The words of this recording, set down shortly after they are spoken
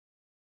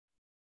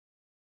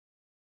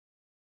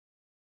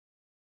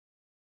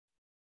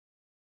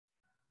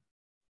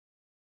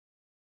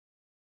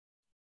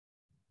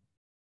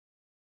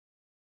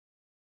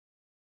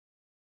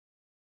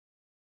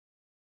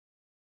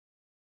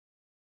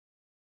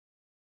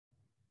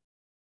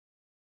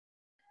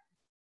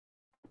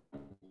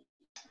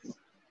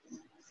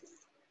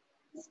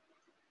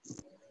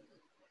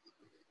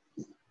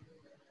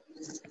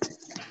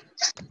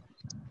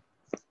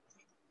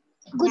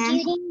Good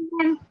evening,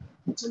 ma'am.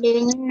 Good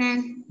evening,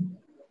 ma'am.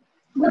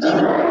 Good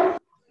evening.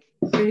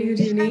 Very good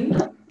evening.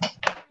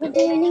 Good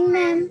evening,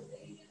 ma'am.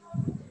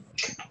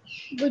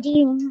 Good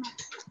evening.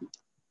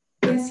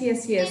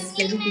 Yes.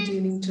 Very good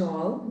evening to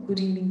all. Good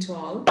evening to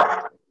all.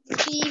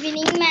 Good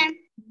evening, ma'am.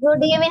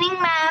 Good evening,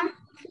 ma'am.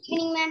 Good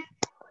evening, ma'am.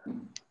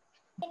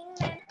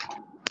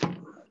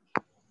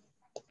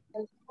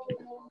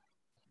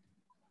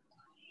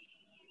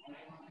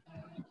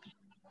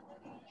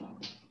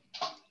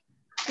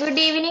 Good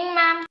evening,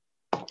 ma'am.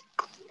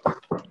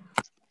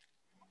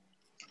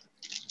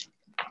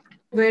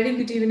 Very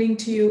good evening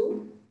to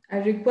you. I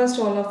request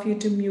all of you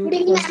to mute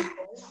Good evening, first. ma'am.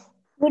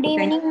 Good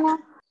Thank evening, ma'am.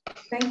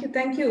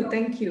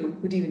 Thank you.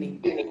 Good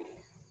evening.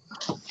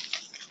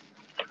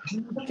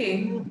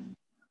 Okay.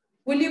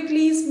 Will you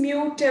please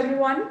mute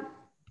everyone?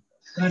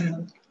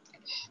 Can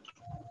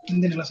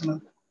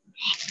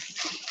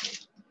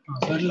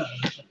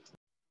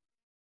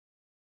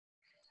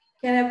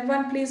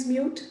everyone please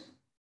mute?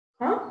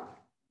 Huh?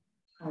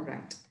 All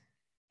right.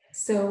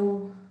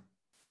 So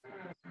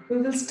we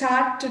will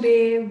start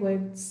today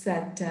with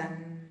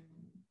certain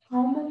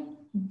common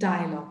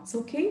dialogues,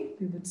 okay?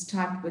 We would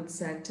start with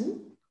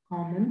certain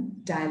common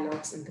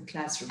dialogues in the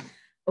classroom.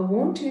 I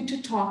want you to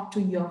talk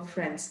to your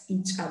friends,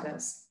 each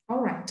others.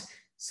 All right.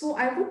 So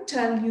I would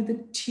tell you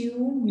the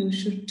tune you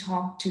should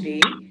talk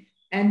today,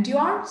 and you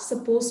are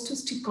supposed to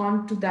stick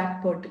on to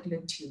that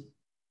particular tune.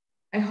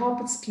 I hope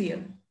it's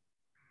clear.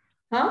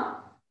 Huh?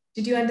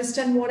 Did you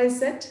understand what I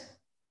said?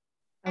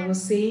 I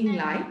was saying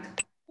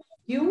like,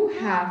 you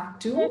have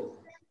to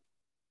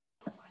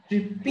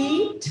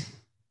repeat,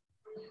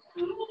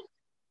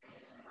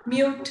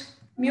 mute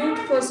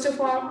first of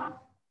all.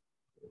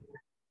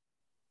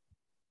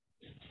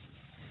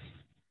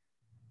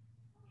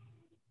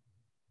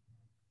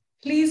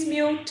 Please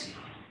mute.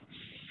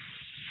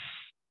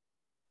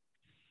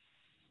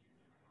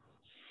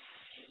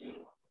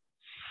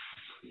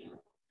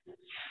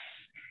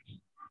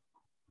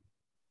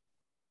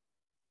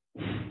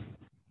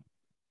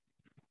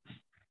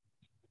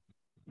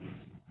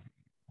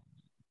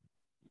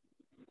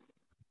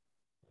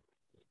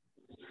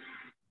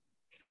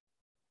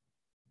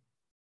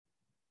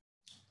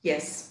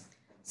 Yes.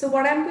 So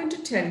what I'm going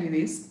to tell you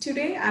is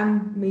today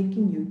I'm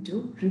making you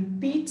to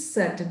repeat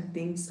certain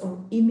things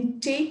or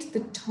imitate the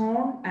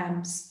tone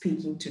I'm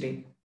speaking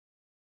today.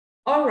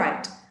 All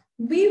right.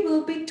 We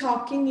will be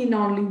talking in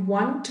only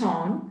one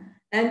tone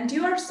and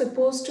you are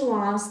supposed to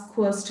ask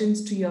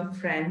questions to your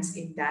friends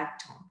in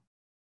that tone.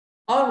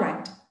 All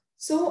right.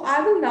 So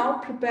I will now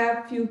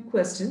prepare a few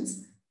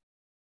questions.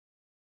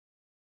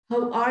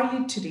 How are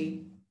you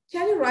today?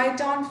 Can you write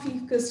down a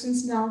few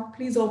questions now?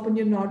 Please open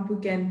your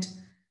notebook and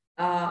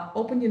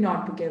open your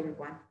notebook,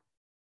 everyone.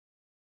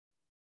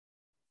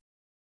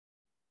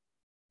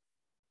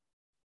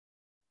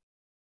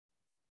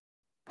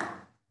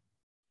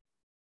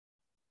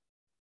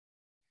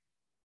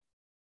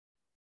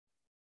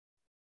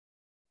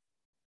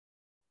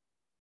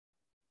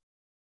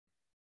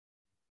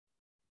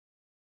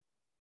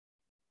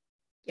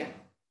 Yeah.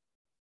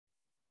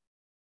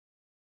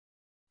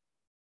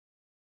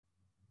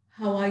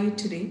 How are you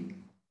today?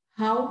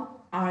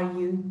 How are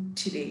you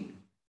today?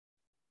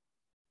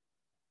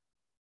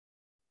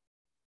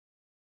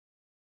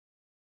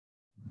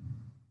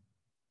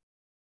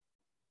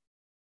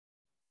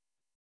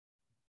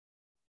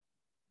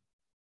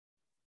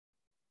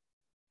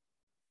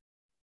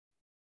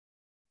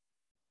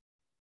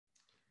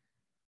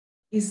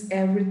 Is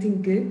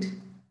everything good?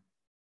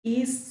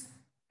 Is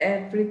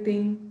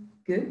everything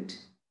good?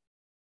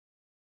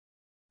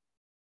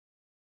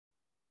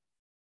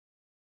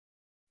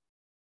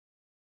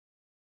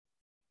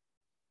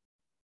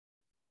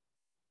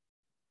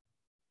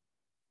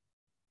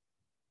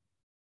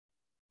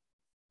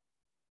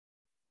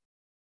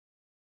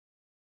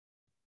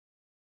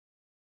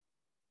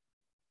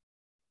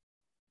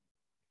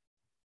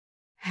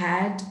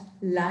 Had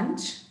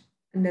lunch?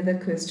 Another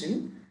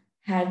question.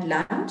 Had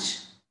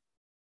lunch?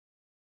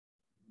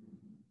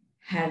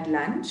 Had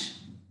lunch?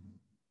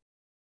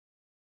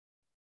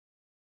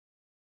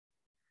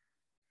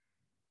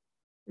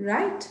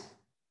 Right.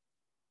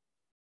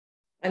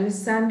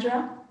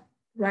 Alessandra?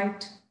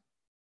 Right.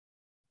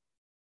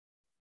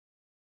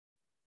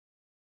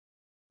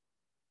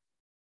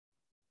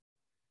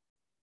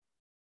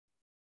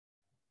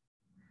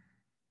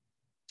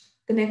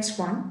 The next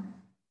one.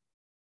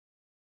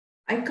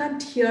 I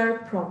can't hear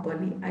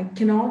properly. I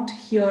cannot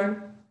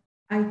hear.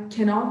 I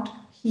cannot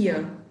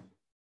hear.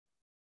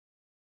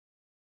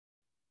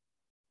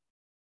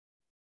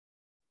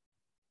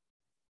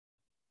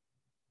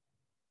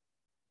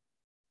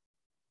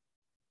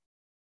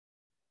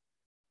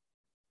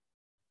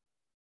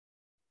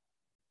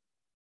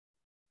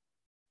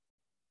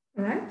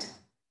 All right.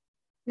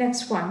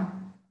 Next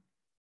one.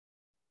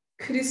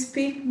 Could you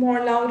speak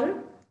more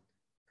louder?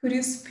 Could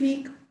you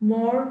speak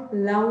more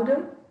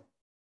louder?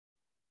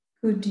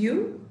 Could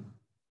you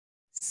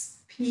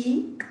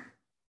speak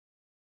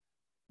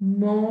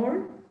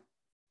more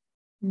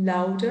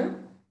louder?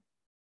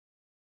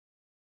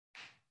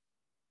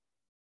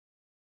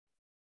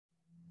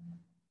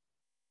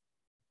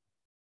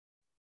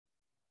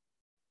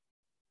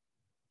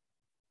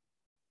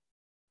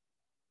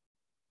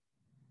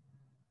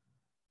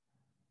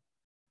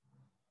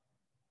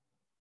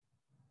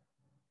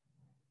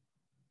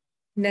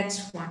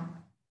 Next one.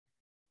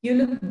 You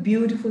look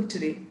beautiful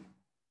today.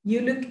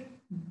 You look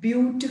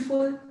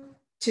beautiful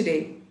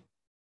today.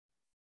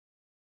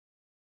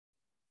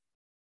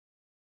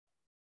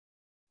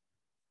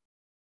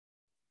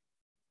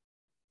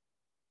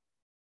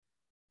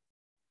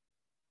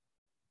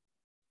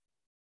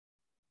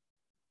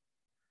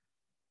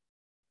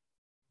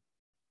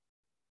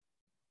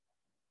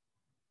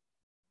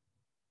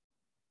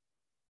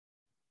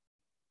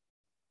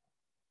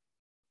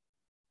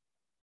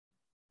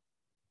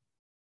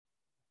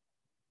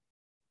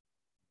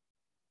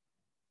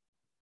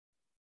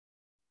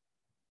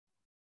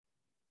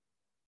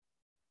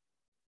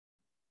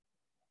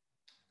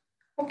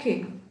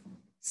 Okay,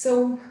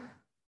 so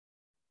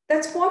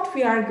that's what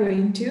we are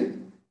going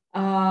to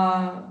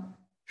uh,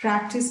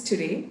 practice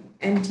today.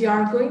 And you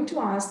are going to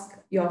ask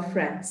your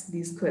friends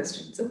these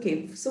questions.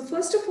 Okay, so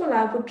first of all,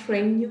 I will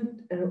train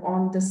you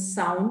on the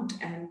sound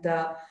and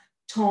the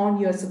tone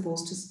you are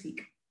supposed to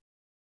speak.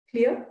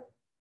 Clear?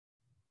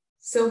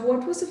 So,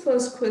 what was the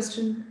first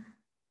question?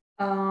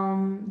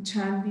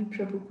 Chanvi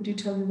Prabhu, could you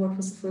tell me what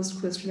was the first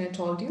question I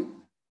told you?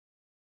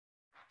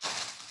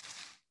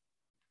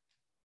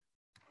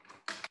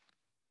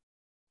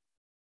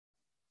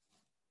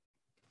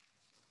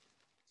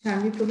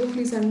 Chanvi Prabhu,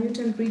 please unmute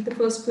and read the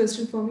first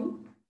question for me.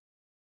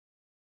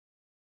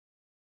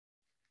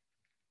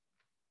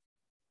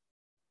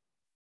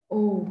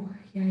 Oh,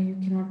 yeah, you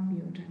cannot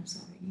mute. I'm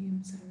sorry.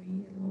 I'm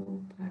sorry. Allow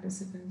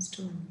participants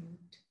to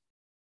unmute.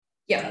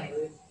 Yeah.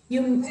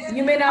 You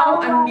may now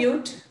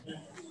unmute.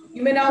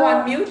 You may now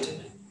unmute.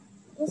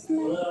 Yes,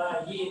 ma'am.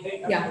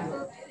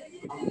 Yeah.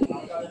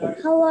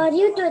 How are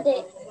you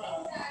today?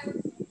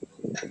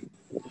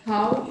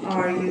 How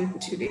are you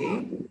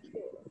today?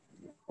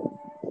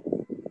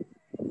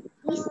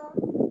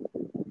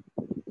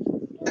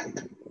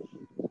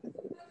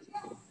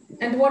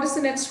 And what is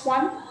the next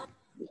one?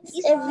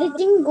 Is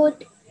everything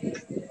good?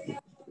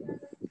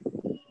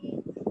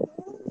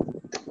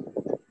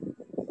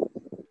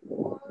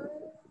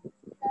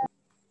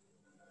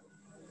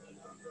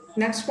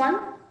 Next one?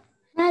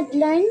 Had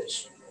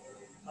lunch?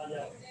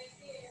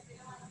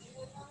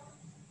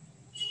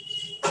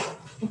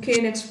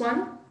 Okay, next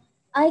one.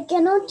 I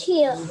cannot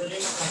hear.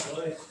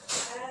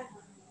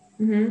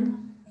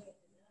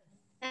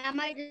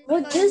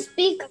 Would you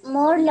speak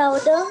more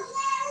louder?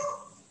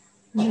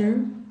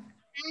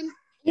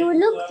 You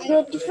look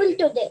beautiful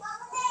today.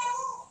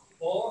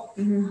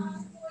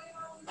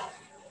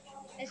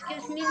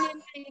 Excuse me,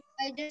 ma'am.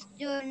 I just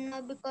joined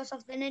now because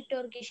of the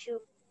network issue.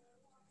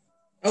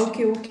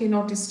 Okay, okay,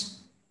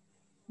 noticed.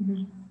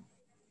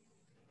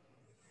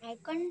 I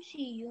can't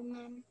see you,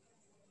 ma'am.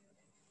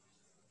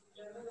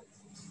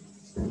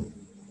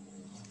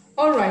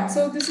 All right,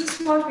 so this is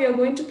what we are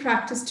going to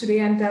practice today,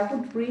 and I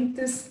would read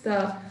this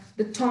the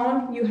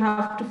tone you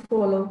have to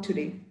follow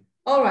today.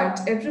 All right,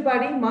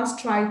 everybody must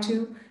try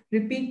to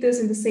repeat this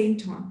in the same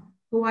tone.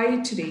 How are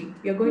you today?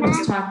 We are going to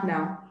start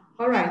now.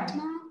 All right.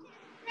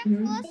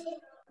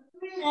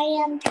 I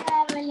am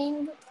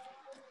traveling,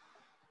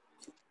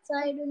 so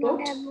I do not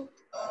Quote. have book.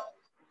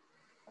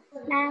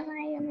 Ma'am,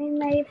 I am in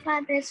my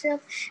father's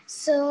shop,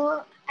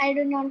 so I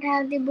do not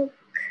have the book.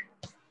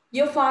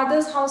 Your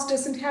father's house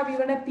doesn't have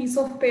even a piece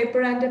of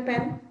paper and a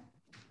pen?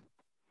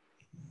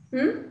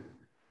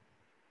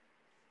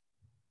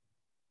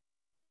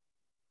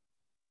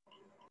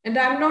 And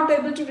I'm not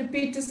able to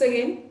repeat this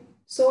again.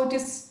 So it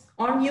is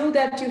on you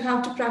that you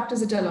have to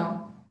practice it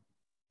alone.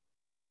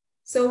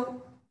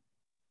 So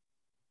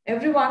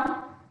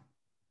everyone,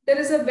 there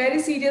is a very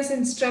serious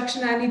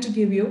instruction I need to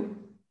give you.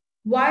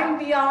 While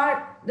we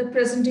are the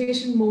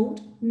presentation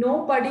mode,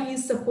 nobody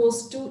is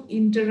supposed to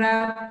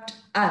interrupt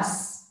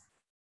us.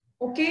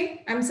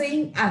 Okay, I'm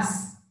saying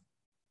us.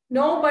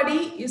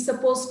 Nobody is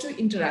supposed to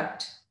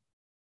interrupt.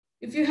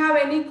 If you have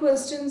any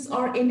questions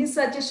or any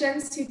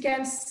suggestions, you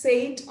can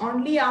say it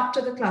only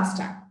after the class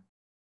time.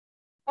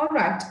 All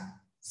right,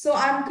 so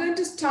I'm going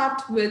to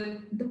start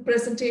with the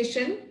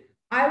presentation.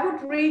 I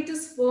would read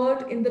this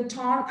word in the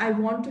tone I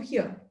want to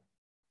hear.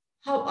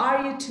 How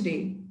are you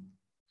today?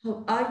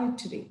 How are you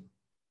today?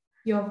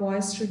 Your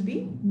voice should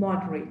be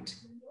moderate.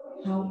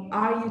 How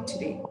are you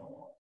today?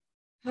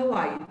 How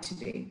are you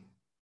today?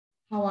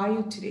 How are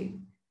you today?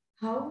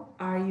 How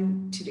are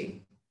you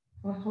today?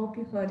 I hope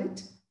you heard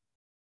it.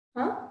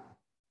 Huh?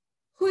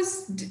 Who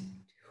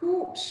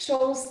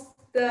shows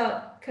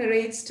the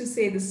courage to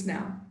say this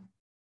now?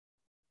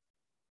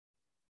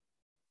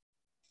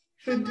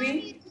 Should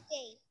we?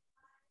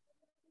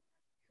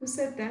 Who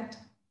said that?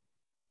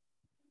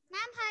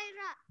 Ma'am,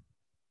 Hyra.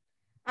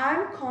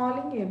 I'm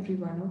calling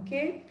everyone,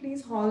 okay?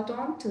 Please hold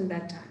on till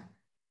that time.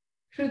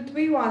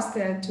 Prithvi was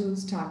there to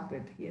start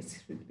with. Yes,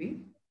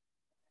 Prithvi.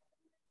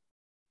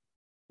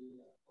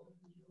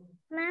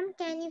 Ma'am,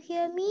 can you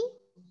hear me?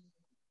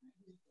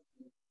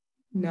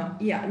 No,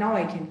 yeah, now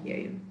I can hear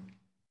you.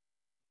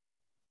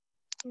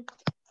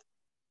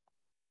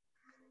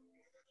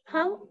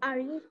 How are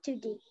you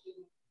today?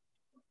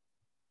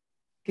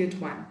 Good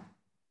one.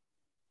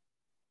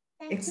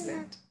 Thank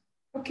Excellent.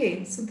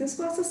 Okay, so this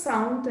was a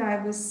sound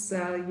I was,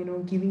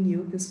 giving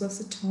you. This was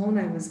a tone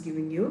I was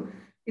giving you.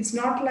 It's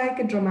not like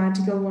a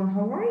dramatical one.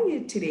 How are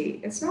you today?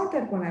 It's not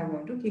that one I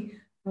want. Okay,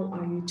 how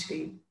are you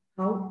today?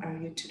 How are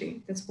you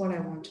today? That's what I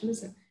want to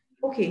listen.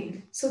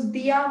 Okay, so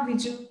Dia,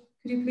 could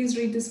you please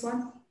read this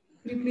one?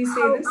 Could you please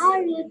say How this?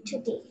 are you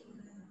today?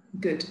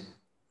 Good.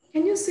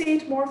 Can you say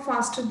it more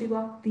faster,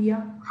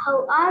 Dia?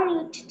 How are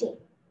you today?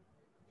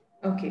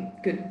 Okay,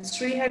 good.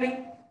 Sri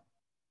Hari,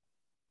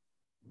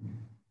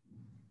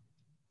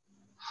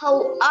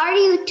 How are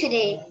you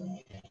today?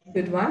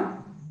 good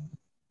one.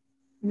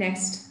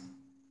 Next.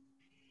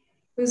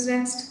 Who's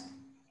next?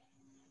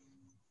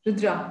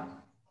 Rudra.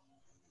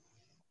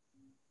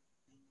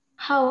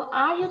 How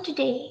are you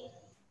today?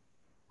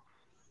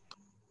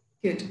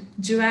 Good.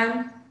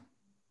 Joanne.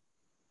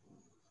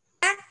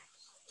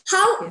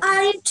 How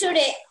are Yes. you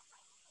today?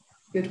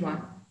 Good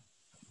one.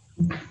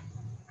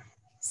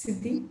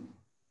 Siddhi.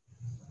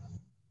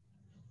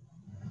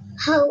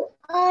 How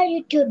are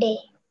you today?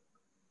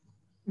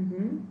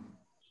 Mm-hmm.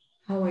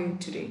 How are you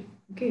today?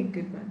 Okay,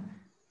 good one.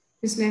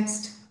 Who's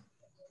next?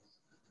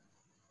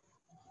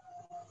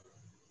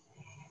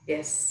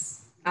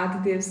 Yes.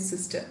 Aditya's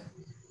sister.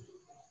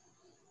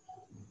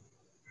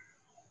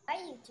 How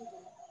are you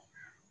today?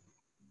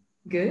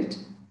 Good.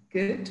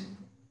 Good.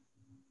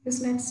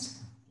 Who's next?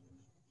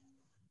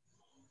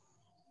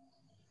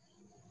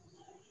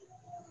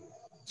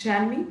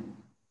 Janvi.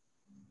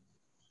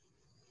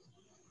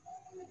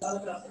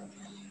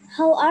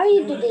 How are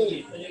you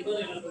today?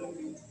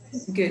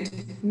 Good.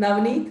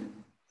 Navneet.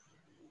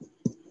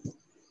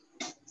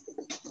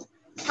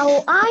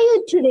 How are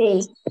you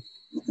today?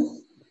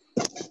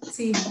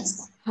 See,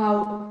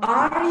 how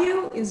are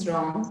you is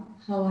wrong.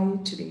 How are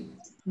you today?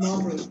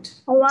 Moderate.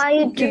 How are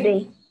you Okay.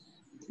 today?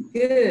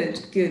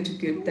 Good, good,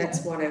 good.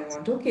 That's what I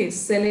want. Okay,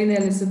 Selene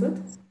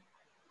Elizabeth.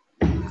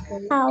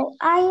 How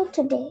are you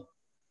today?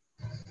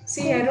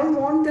 See, I don't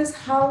want this.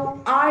 How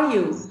are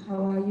you?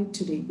 How are you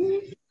today?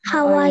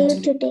 How How are are you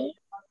you today? today?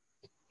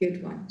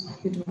 Good one.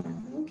 Good one.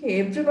 Okay,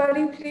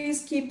 everybody,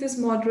 please keep this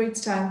moderate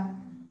style.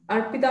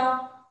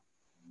 Arpita.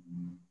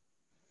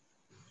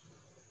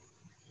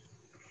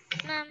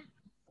 Ma'am,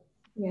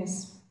 Yes.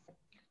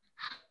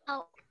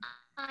 how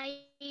are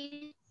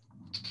you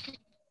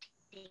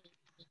today?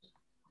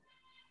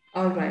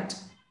 All right.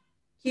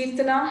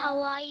 Kirtana.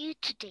 How are you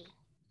today?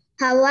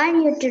 How are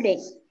you today?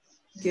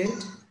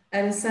 Good.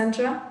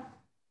 Alessandra.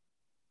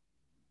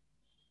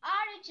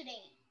 Are you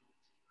today?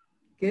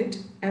 Good.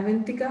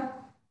 Avantika.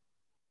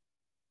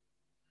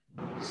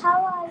 How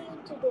are you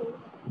today?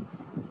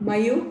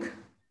 Mayuk.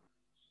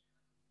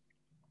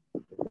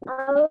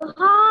 How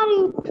are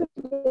you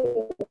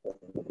today?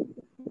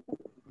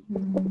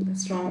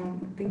 That's wrong.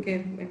 I think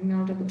I'm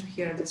not able to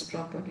hear this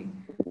properly.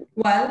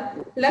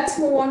 Well, let's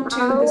move on to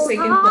the How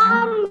second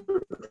are one.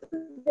 you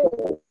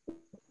today?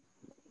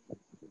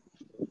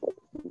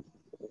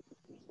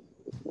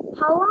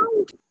 How are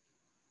you?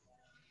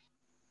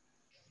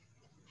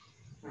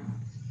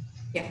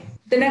 Yeah,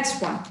 the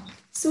next one.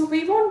 So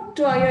we are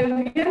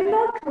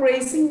not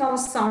raising our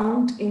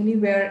sound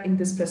anywhere in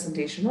this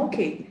presentation.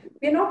 Okay,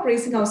 we are not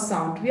raising our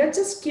sound. We are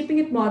just keeping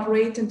it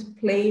moderate and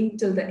plain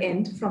till the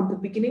end. From the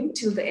beginning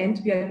till the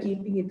end, we are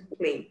keeping it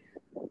plain.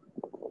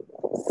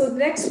 So the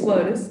next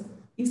word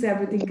is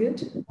everything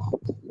good?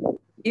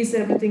 Is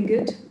everything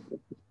good?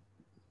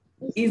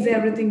 Is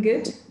everything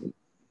good?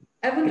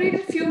 I will read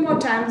it a few more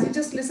times. You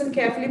just listen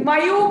carefully.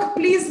 Mayuk,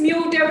 please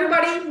mute.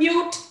 Everybody,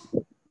 mute.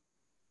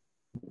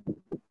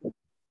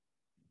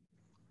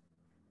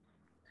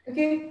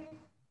 Okay?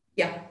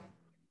 Yeah.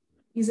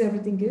 Is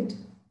everything good?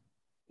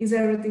 Is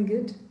everything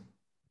good?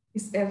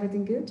 Is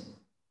everything good?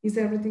 Is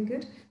everything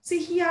good? See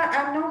here,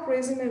 I'm not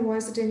raising my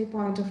voice at any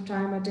point of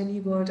time, at any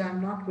word.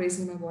 I'm not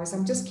raising my voice.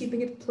 I'm just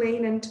keeping it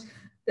plain and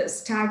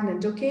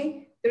stagnant,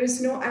 okay? There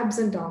is no ups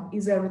and downs.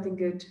 Is everything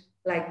good?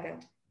 Like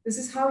that. This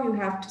is how you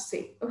have to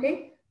say,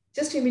 okay?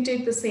 Just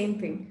imitate the same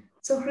thing.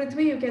 So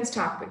Hrithvi, you can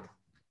start with.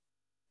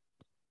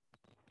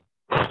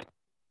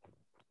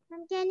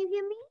 Ma'am, can you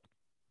hear me?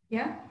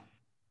 Yeah?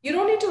 You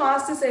don't need to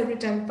ask this every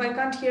time. If I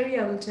can't hear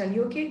you, I will tell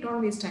you, okay?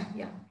 Don't waste time.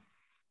 Yeah.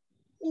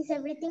 Is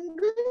everything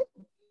good?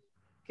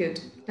 Good.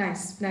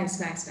 Nice, nice,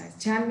 nice, nice.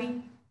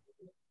 Janvi,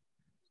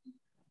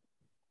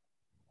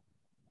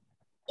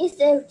 Is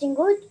everything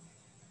good?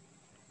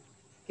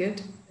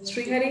 good.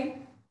 Srihari,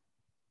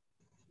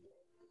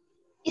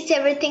 Is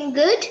everything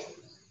good?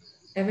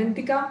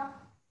 Avantika,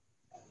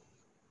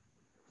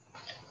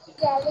 Is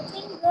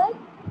everything good?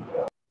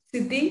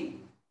 Siddhi,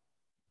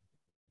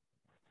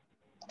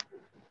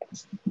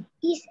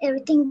 Is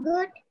everything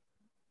good?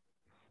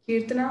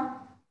 Kirtana,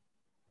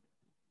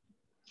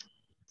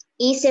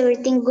 Is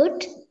everything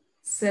good?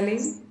 Salim.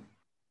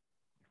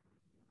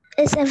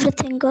 Is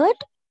everything good?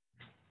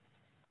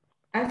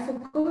 I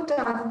forgot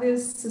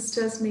Aditya's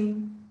sister's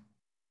name.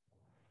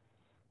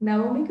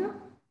 Navamika?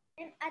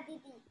 And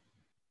Aditi.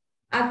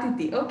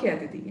 Aditi. Okay,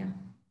 Aditi, yeah.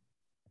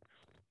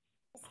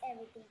 Is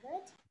everything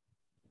good?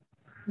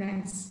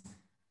 Nice.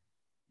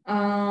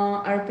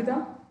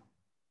 Arpita?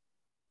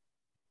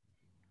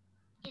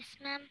 Yes,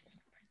 ma'am.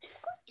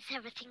 Is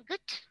everything good?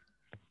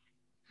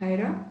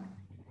 Hyra?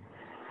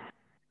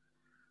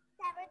 Is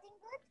everything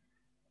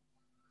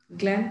good?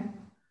 Glenn?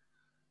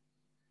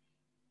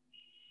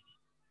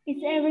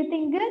 Is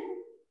everything good?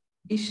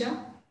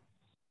 Isha?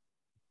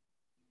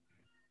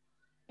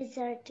 Is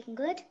everything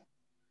good?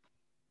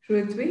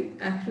 Prithvi?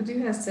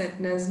 Prithvi has said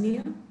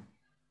Nazmia.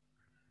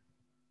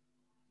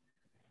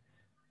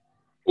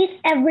 Is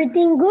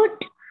everything good?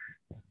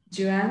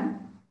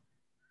 Joanne?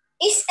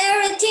 Is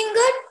everything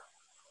good?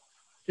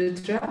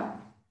 Rudra?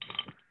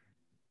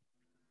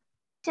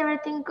 Is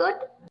everything good?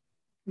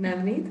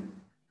 Navneet?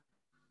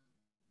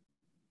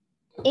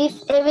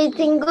 Is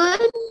everything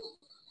good?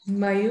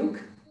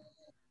 Mayuk?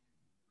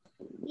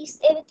 Is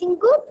everything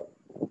good?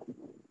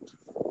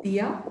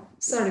 Dia?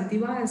 Sorry,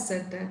 Diva has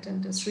said that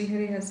and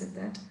Srihari has said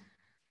that.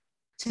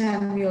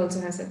 Chanvi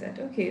also has said that.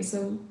 Okay,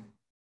 so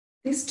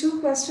these two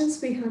questions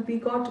we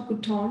got a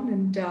good on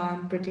and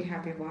I'm pretty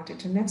happy about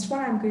it. And next one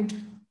I'm going to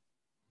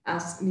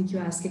make you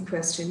ask a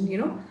question.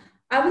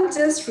 I will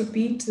just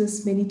repeat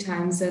this many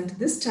times and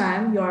this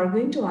time you are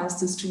going to ask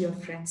this to your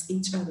friends,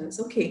 each others.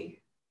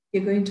 Okay,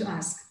 you're going to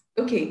ask,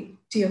 okay,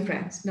 to your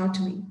friends, not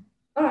to me.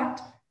 All right.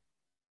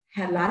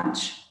 Had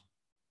lunch?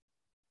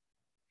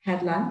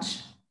 Had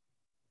lunch?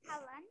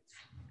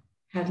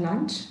 Had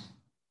lunch?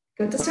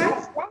 Got the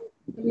start?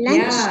 Lunch.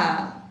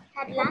 Yeah.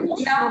 Had lunch.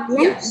 Now, Had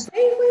lunch.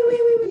 yeah.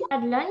 Wait.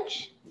 Had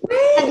lunch.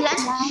 Had Wait.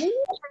 lunch.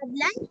 Had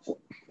lunch.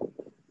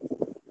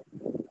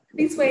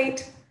 Please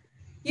wait.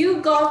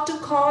 You got to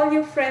call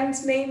your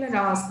friend's name and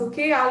ask,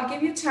 okay? I'll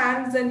give you a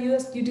chance, then you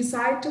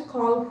decide to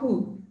call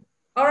who.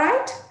 All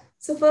right?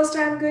 So first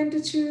I'm going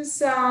to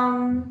choose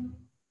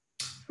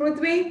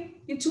Prithvi.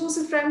 You choose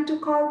a friend to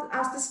call,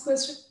 ask this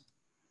question.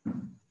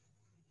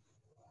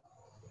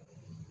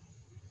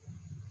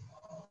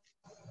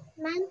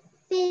 Ma'am,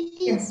 Celine.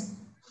 Yes.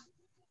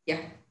 Yeah.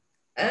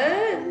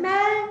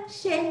 Ma'am,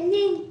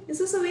 Shelly. Is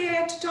this the way I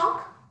have to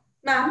talk?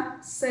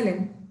 Ma'am,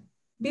 Celine.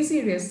 Be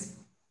serious.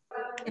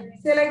 Yeah.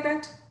 Say like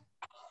that.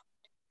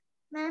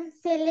 Ma'am,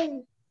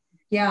 Celine.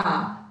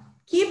 Yeah.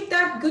 Keep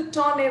that good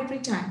tone every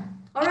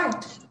time. All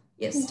right.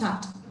 Yes,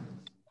 start.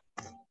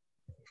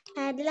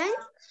 Had lunch?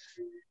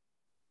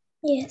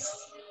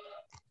 Yes.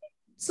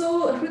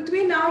 So,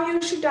 Hrithvi, now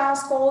you should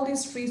ask all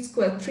these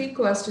three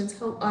questions.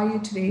 How are you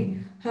today?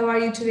 How are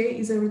you today?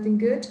 Is everything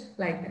good?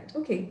 Like that.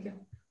 Okay, yeah.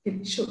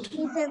 Okay, shoot.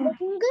 Is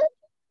everything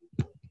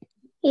good?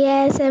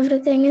 Yes,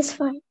 everything is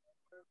fine.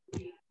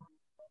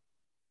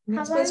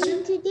 Next How are question.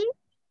 you today?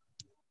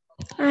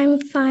 I'm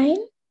fine.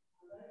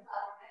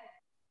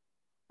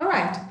 All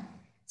right.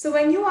 So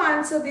when you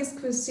answer these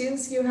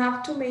questions, you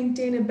have to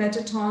maintain a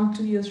better tone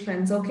to your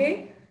friends,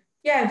 okay?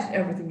 Yeah,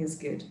 everything is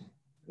good.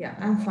 Yeah,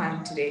 I'm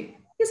fine today.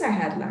 Yes, I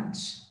had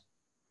lunch.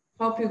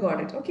 Hope you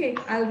got it. Okay,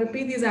 I'll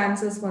repeat these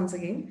answers once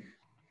again.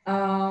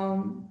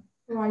 How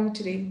are you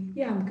today?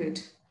 Yeah, I'm good.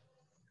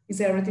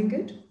 Is everything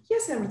good?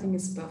 Yes, everything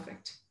is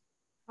perfect.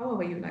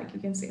 However you like, you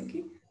can say,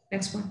 okay.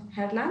 Next one,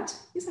 had lunch?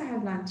 Yes, I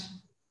had lunch.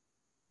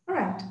 All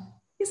right.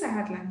 Yes, I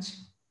had lunch.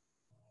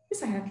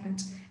 Yes, I had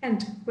lunch.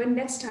 And when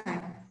next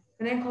time,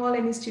 when I call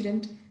any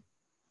student,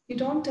 you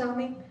don't tell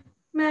me,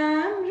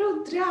 Ma'am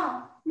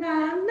Rudra,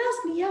 Ma'am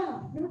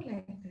Nasmiya. Not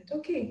like that.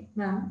 Okay,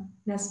 Ma'am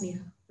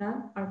Nasmiya,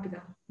 Ma'am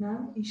Arpita,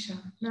 Ma'am Isha,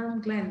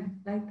 Ma'am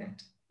Glenn, like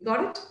that.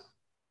 Got it?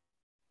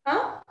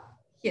 Huh?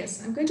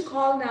 Yes, I'm going to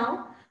call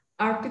now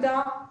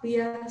Arpita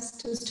Leas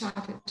to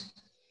start it.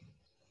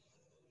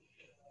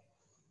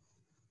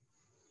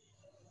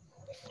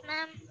 Yes,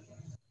 ma'am.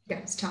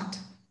 Yeah, start.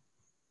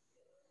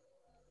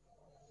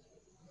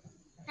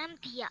 I'm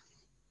Dia.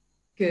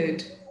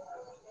 Good.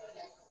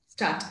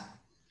 Start.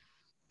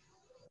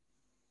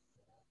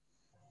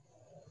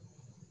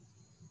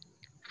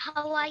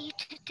 How are you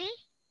today?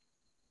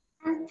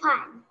 I'm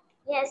fine.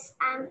 Yes,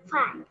 I'm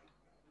fine.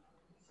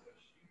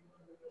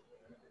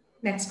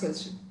 Next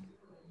question.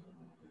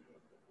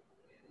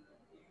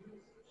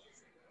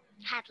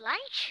 Had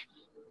lunch?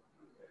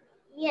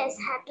 Yes,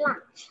 had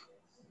lunch.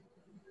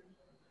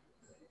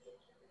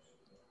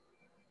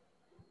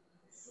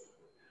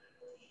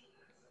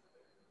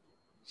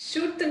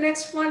 Shoot the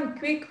next one,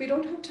 quick. We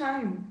don't have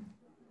time.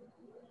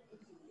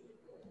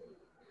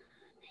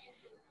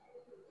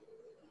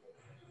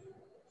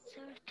 Is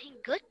everything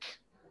good?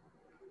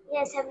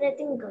 Yes,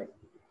 everything good.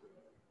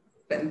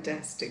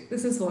 Fantastic.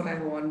 This is what I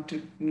want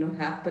to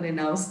happen in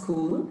our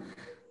school.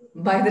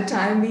 By the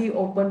time we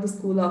open the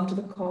school after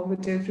the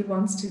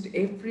COVID,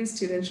 every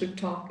student should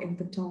talk in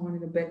the tone,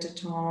 in a better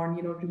tone,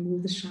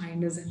 remove the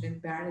shyness and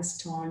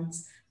embarrassed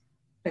tones.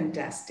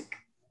 Fantastic.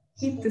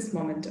 Keep this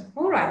momentum.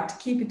 All right,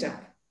 keep it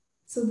up.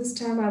 So this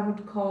time I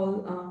would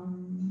call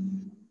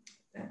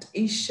that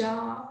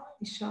Isha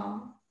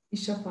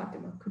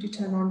Fatima. Could you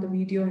turn on the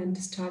video and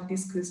start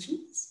these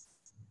questions?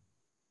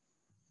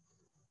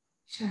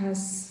 Isha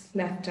has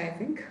left, I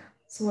think.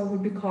 So I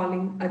would be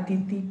calling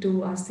Aditi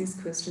to ask these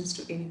questions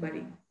to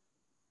anybody.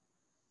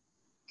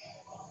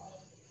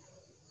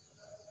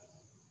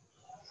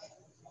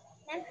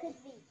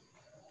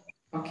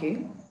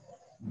 Okay.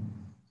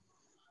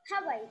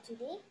 How are you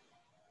today?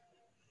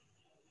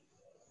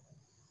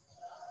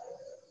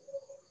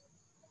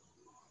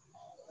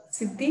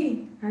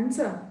 Siddhi,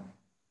 answer.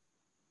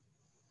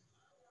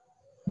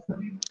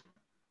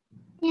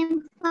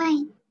 I'm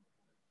fine.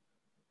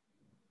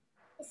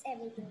 Is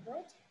everything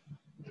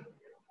good?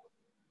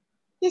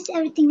 Yes,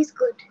 everything is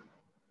good.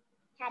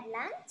 Had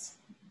lunch?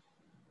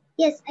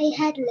 Yes, I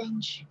had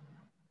lunch.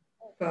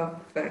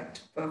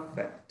 Perfect,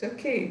 perfect.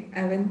 Okay,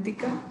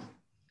 Avantika,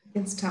 you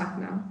can start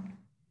now.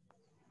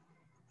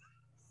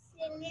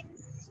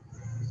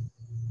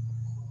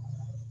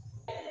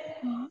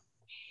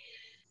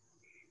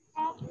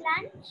 Had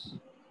lunch?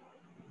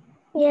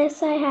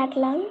 Yes, I had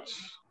lunch.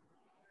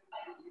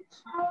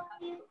 How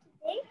are you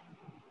today?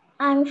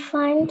 I'm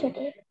fine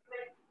today.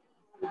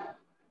 Is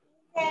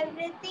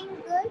everything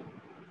good?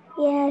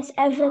 Yes,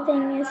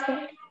 everything is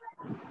good.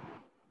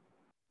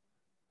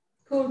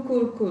 Cool,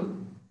 cool, cool.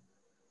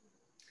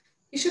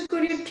 Isha,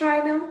 could you try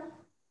now?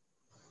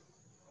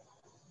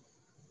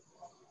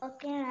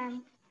 Okay,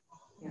 ma'am.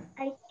 Yeah.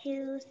 I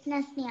choose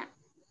Nasnia.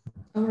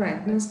 All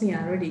right,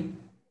 Nasnia, ready?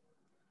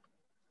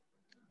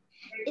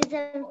 Is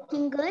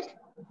everything good?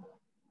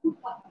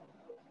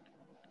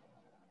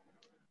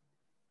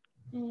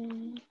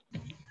 Mm.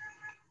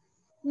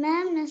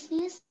 Ma'am,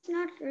 Nasnia is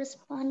not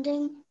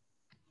responding.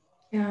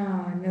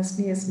 Yeah,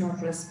 Nasnia is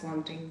not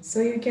responding.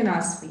 So you can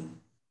ask me.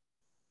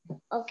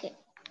 Okay.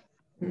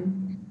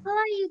 Hmm. How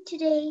are you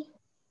today?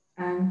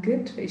 I'm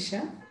good,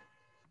 Isha.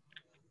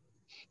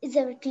 Is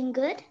everything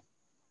good?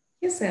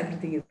 Yes,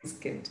 everything is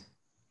good.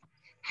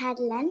 Had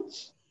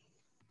lunch?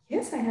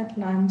 Yes, I had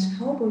lunch.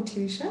 How about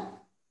you, Isha?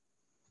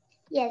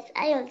 Yes,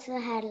 I also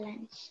had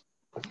lunch.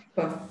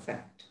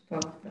 Perfect,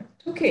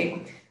 perfect.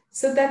 Okay,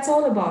 so that's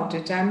all about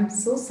it. I'm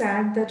so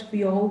sad that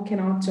we all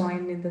cannot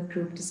join in the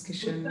group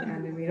discussion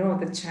and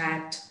the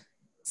chat.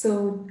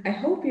 So I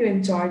hope you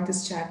enjoyed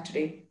this chat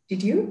today.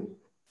 Did you?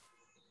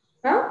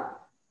 Huh?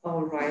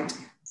 All right.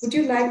 Would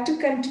you like to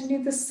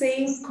continue the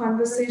same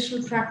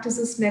conversational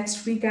practices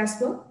next week as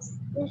well?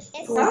 Yes, Yes,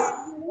 yes, Huh?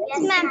 ma'am. yes,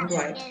 Yes, ma'am. ma'am. All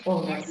right, Yes,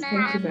 all yes, right.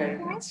 Thank you ma'am. very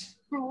much.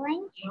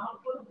 Lunch?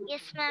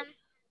 Yes, ma'am.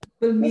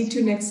 We'll meet Yes,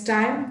 you ma'am. next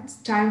time. It's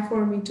time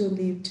for me to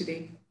leave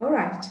today. All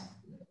right.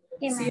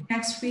 Okay, See you ma'am.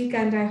 next week,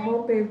 and I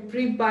hope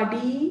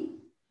everybody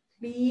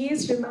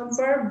please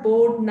remember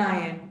board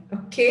 9.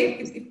 Okay,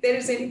 if there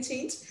is any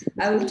change,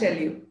 I will tell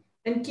you.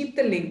 And keep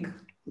the link.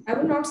 I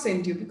will not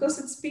send you because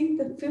it's been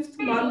the 5th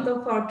month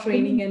of our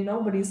training and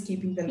nobody is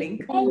keeping the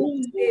link.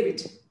 Save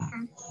it.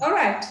 All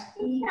right.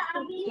 Thank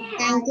you,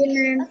 ma'am. Okay,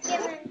 ma'am.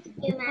 Thank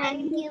you, ma'am.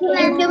 Thank you,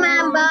 Thank you, ma'am.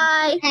 ma'am.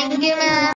 Bye. Thank you, ma'am.